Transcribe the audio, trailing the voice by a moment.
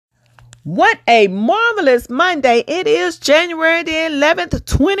What a marvelous Monday. It is January the 11th,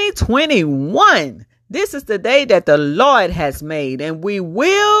 2021. This is the day that the Lord has made, and we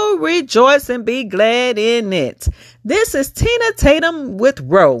will rejoice and be glad in it. This is Tina Tatum with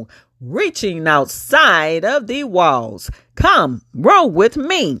Row, reaching outside of the walls. Come, row with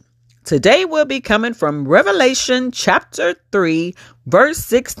me. Today we'll be coming from Revelation chapter 3, verse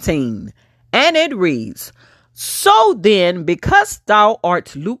 16, and it reads, "So then, because thou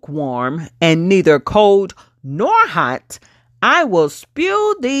art lukewarm, and neither cold nor hot, I will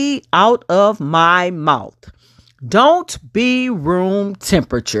spew thee out of my mouth." Don't be room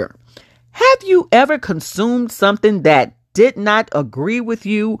temperature. Have you ever consumed something that did not agree with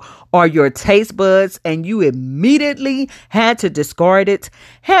you or your taste buds and you immediately had to discard it?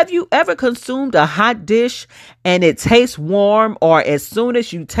 Have you ever consumed a hot dish and it tastes warm, or as soon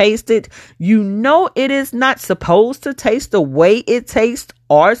as you taste it, you know it is not supposed to taste the way it tastes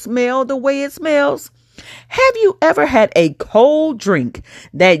or smell the way it smells? Have you ever had a cold drink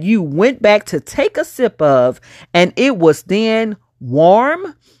that you went back to take a sip of and it was then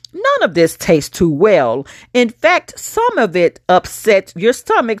warm? None of this tastes too well. In fact, some of it upset your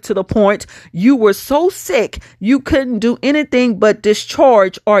stomach to the point you were so sick you couldn't do anything but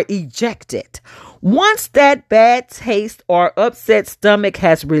discharge or eject it. Once that bad taste or upset stomach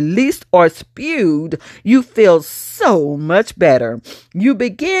has released or spewed, you feel so much better. You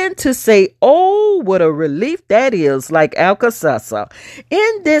begin to say, "Oh, what a relief that is," like Alka-Seltzer.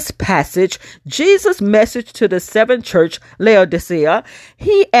 In this passage, Jesus' message to the seventh church, Laodicea,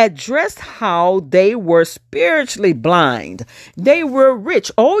 he addressed how they were spiritually blind. They were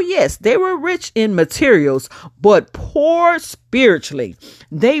rich. Oh, yes, they were rich in materials, but poor spiritually.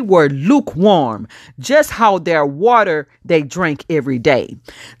 They were lukewarm, just how their water they drank every day.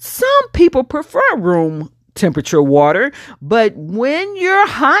 Some people prefer room temperature water, but when you're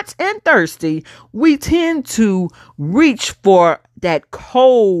hot and thirsty, we tend to reach for that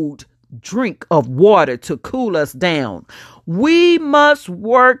cold drink of water to cool us down. We must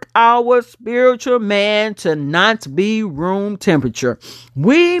work our spiritual man to not be room temperature.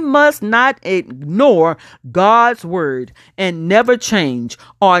 We must not ignore God's word and never change,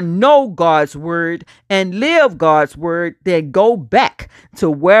 or know God's word and live God's word, then go back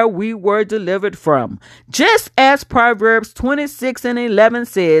to where we were delivered from. Just as Proverbs 26:11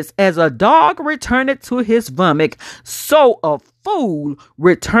 says, "As a dog returneth to his vomit, so a fool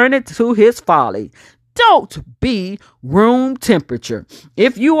returneth to his folly." Don't be room temperature.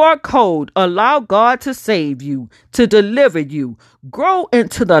 If you are cold, allow God to save you, to deliver you. Grow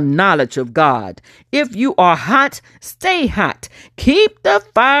into the knowledge of God. If you are hot, stay hot. Keep the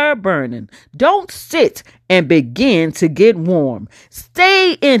fire burning. Don't sit and begin to get warm.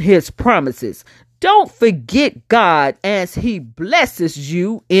 Stay in his promises. Don't forget God as he blesses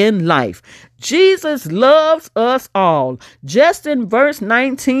you in life. Jesus loves us all. Just in verse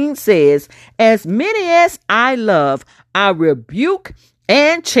 19 says, "As many as I love, I rebuke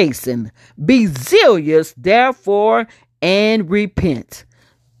and chasten. Be zealous, therefore, and repent."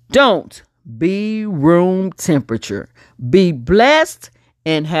 Don't be room temperature. Be blessed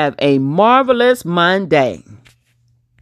and have a marvelous Monday.